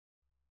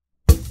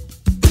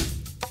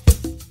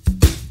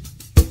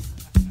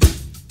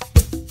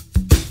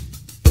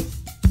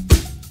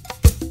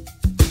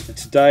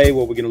today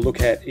what we're going to look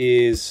at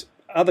is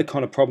other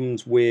kind of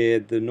problems where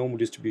the normal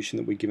distribution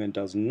that we're given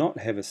does not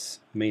have a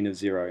mean of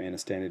 0 and a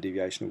standard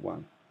deviation of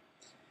 1.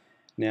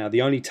 Now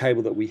the only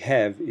table that we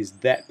have is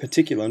that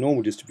particular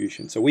normal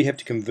distribution, so we have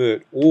to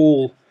convert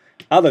all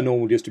other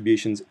normal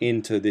distributions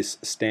into this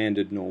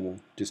standard normal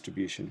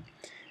distribution,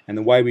 and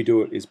the way we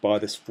do it is by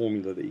this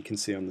formula that you can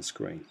see on the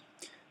screen.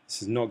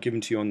 This is not given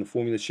to you on the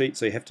formula sheet,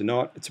 so you have to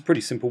know it. It's a pretty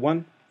simple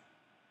one.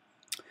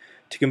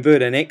 To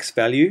convert an x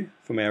value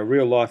from our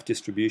real life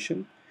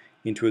distribution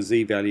into a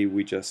z value,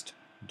 we just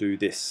do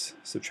this.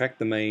 Subtract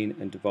the mean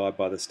and divide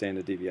by the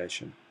standard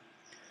deviation.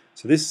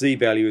 So this z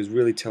value is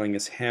really telling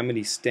us how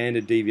many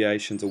standard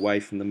deviations away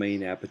from the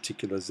mean our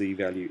particular z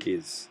value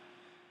is.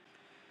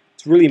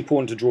 It's really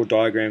important to draw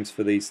diagrams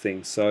for these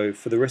things. So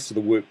for the rest of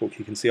the workbook,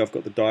 you can see I've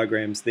got the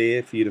diagrams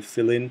there for you to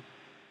fill in,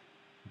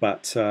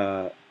 but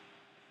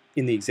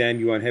in the exam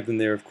you won't have them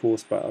there, of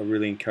course, but I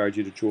really encourage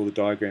you to draw the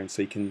diagrams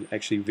so you can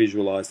actually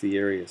visualize the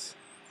areas.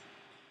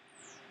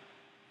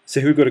 So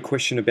here we've got a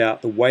question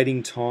about the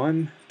waiting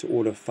time to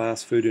order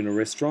fast food in a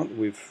restaurant.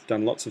 We've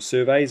done lots of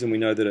surveys and we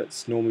know that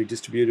it's normally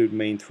distributed,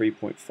 mean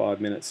 3.5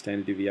 minutes,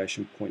 standard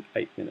deviation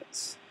 0.8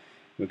 minutes.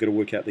 We've got to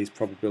work out these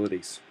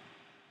probabilities.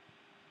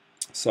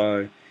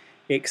 So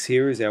x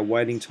here is our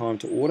waiting time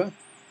to order.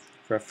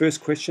 For our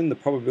first question, the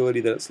probability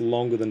that it's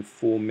longer than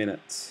 4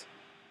 minutes.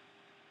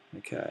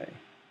 Okay.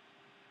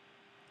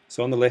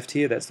 So on the left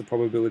here, that's the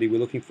probability we're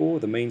looking for.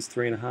 The mean's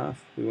 3.5.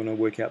 We want to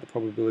work out the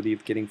probability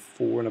of getting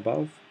 4 and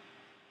above.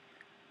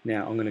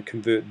 Now I'm going to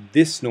convert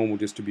this normal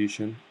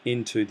distribution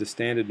into the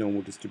standard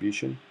normal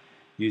distribution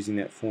using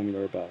that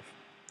formula above.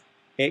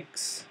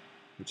 X,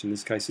 which in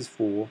this case is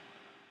 4,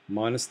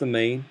 minus the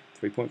mean,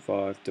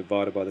 3.5,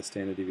 divided by the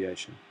standard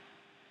deviation.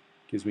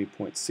 Gives me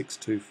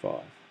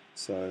 0.625.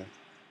 So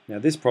now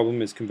this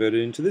problem is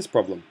converted into this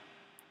problem.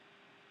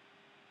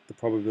 The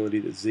probability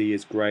that z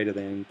is greater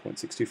than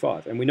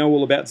 0.625. And we know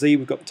all about z,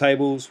 we've got the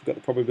tables, we've got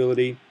the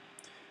probability.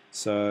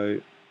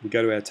 So we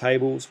go to our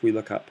tables, we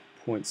look up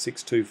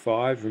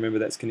 0.625. Remember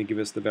that's going to give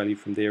us the value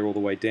from there all the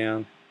way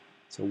down.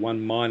 So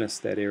 1 minus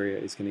that area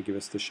is going to give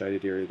us the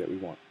shaded area that we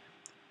want,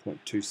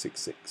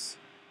 0.266.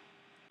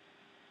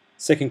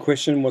 Second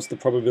question, what's the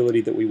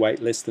probability that we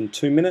wait less than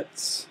 2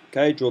 minutes?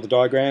 Okay, draw the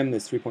diagram,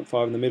 there's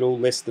 3.5 in the middle,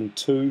 less than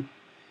 2. You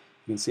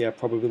can see our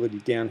probability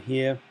down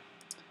here.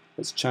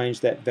 Let's change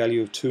that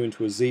value of 2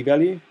 into a z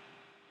value.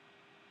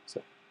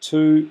 So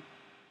 2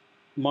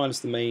 minus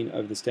the mean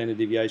over the standard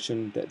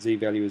deviation, that z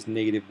value is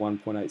negative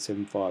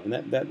 1.875,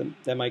 and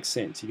that makes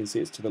sense. You can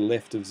see it's to the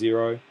left of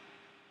 0,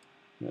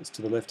 and that's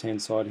to the left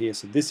hand side here.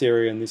 So this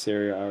area and this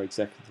area are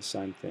exactly the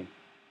same thing.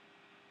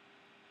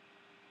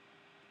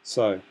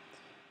 So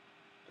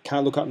I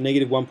can't look up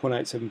negative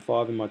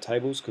 1.875 in my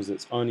tables because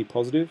it's only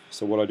positive.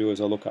 So what I do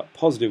is I look up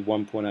positive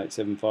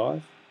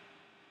 1.875,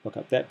 look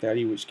up that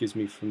value, which gives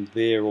me from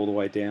there all the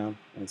way down,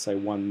 and say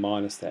 1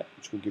 minus that,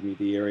 which will give me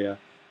the area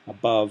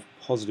above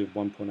positive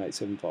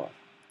 1.875,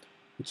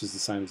 which is the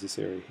same as this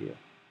area here.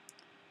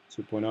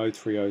 So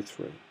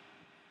 0.0303.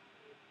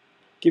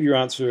 Give your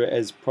answer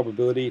as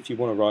probability. If you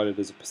want to write it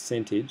as a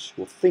percentage,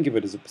 or think of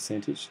it as a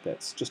percentage,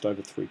 that's just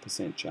over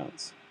 3%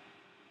 chance.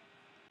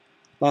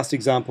 Last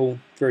example,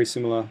 very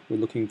similar. We're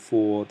looking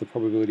for the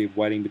probability of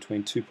waiting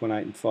between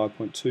 2.8 and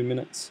 5.2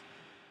 minutes.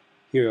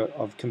 Here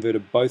I've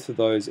converted both of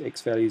those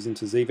x values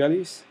into z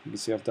values. You can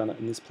see I've done it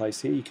in this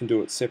place here. You can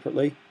do it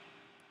separately.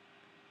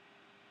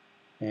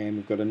 And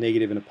we've got a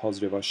negative and a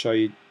positive. I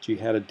showed you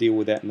how to deal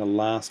with that in the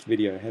last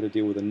video, how to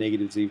deal with a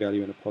negative z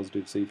value and a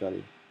positive z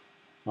value.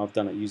 I've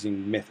done it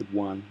using method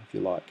 1, if you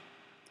like.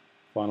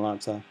 Final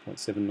answer,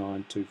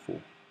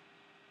 0.7924.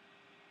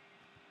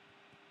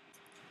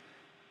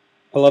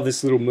 I love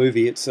this little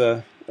movie. It's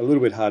a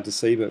little bit hard to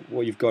see, but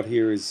what you've got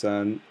here is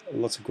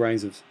lots of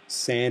grains of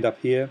sand up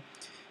here.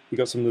 You've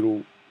got some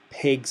little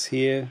pegs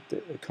here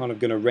that are kind of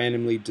going to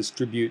randomly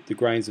distribute the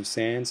grains of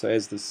sand. So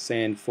as the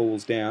sand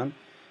falls down,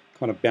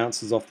 kind of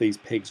bounces off these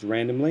pegs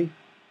randomly.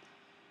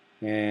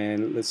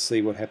 And let's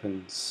see what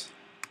happens.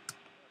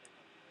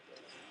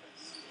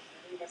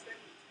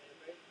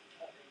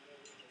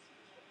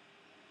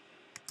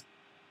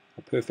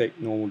 A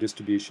perfect normal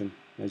distribution,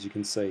 as you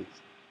can see.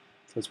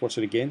 So let's watch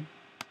it again.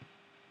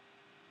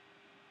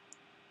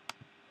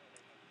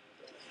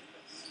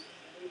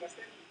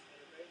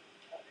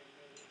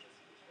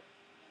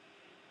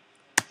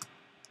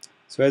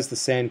 So as the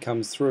sand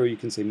comes through, you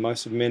can see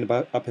most of them end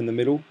up in the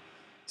middle.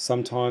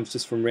 Sometimes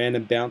just from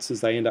random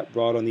bounces they end up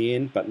right on the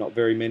end, but not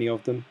very many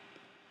of them.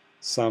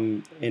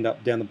 Some end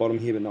up down the bottom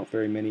here, but not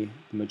very many,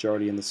 the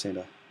majority in the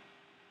center.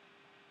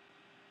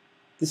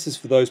 This is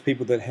for those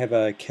people that have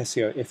a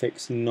Casio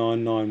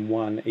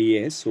FX991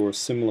 ES or a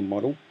similar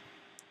model.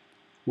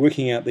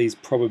 Working out these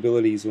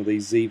probabilities or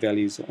these z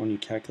values on your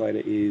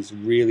calculator is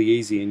really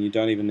easy, and you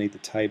don't even need the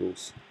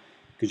tables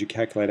because your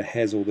calculator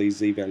has all these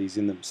z values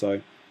in them.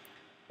 So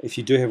if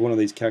you do have one of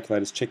these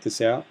calculators, check this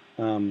out.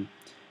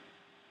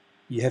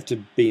 You have to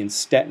be in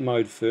stat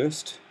mode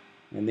first,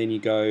 and then you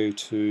go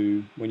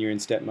to, when you're in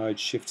stat mode,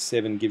 Shift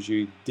 7 gives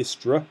you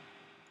Distra,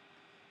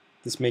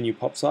 this menu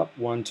pops up,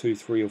 1, 2,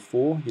 3 or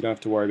 4. You don't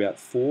have to worry about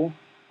 4.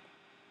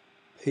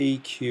 P,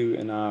 Q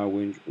and R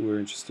we're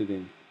interested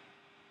in.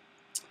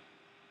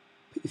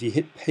 If you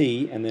hit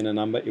P and then a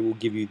number, it will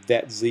give you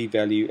that Z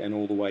value and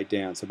all the way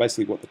down. So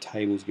basically what the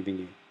table is giving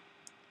you.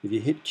 If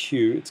you hit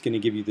Q, it's going to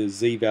give you the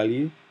Z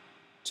value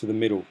to the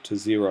middle, to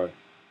 0.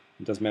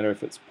 It doesn't matter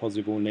if it's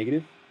positive or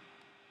negative.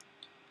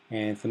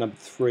 And for number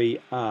 3,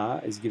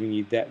 R is giving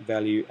you that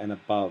value and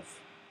above.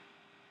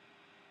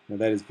 Now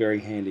that is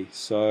very handy.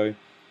 So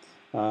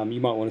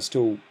you might want to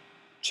still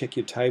check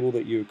your table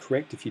that you're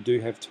correct if you do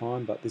have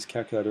time, but this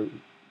calculator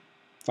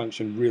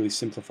function really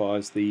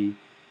simplifies the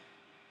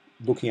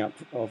looking up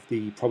of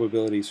the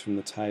probabilities from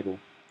the table.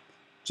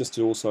 Just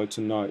also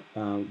to note,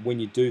 when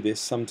you do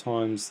this,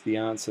 sometimes the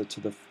answer to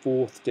the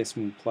 4th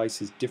decimal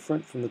place is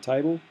different from the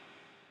table.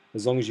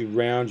 As long as you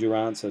round your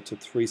answer to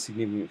 3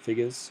 significant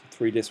figures,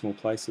 3 decimal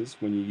places,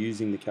 when you're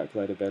using the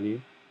calculator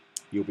value,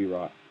 you'll be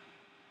right.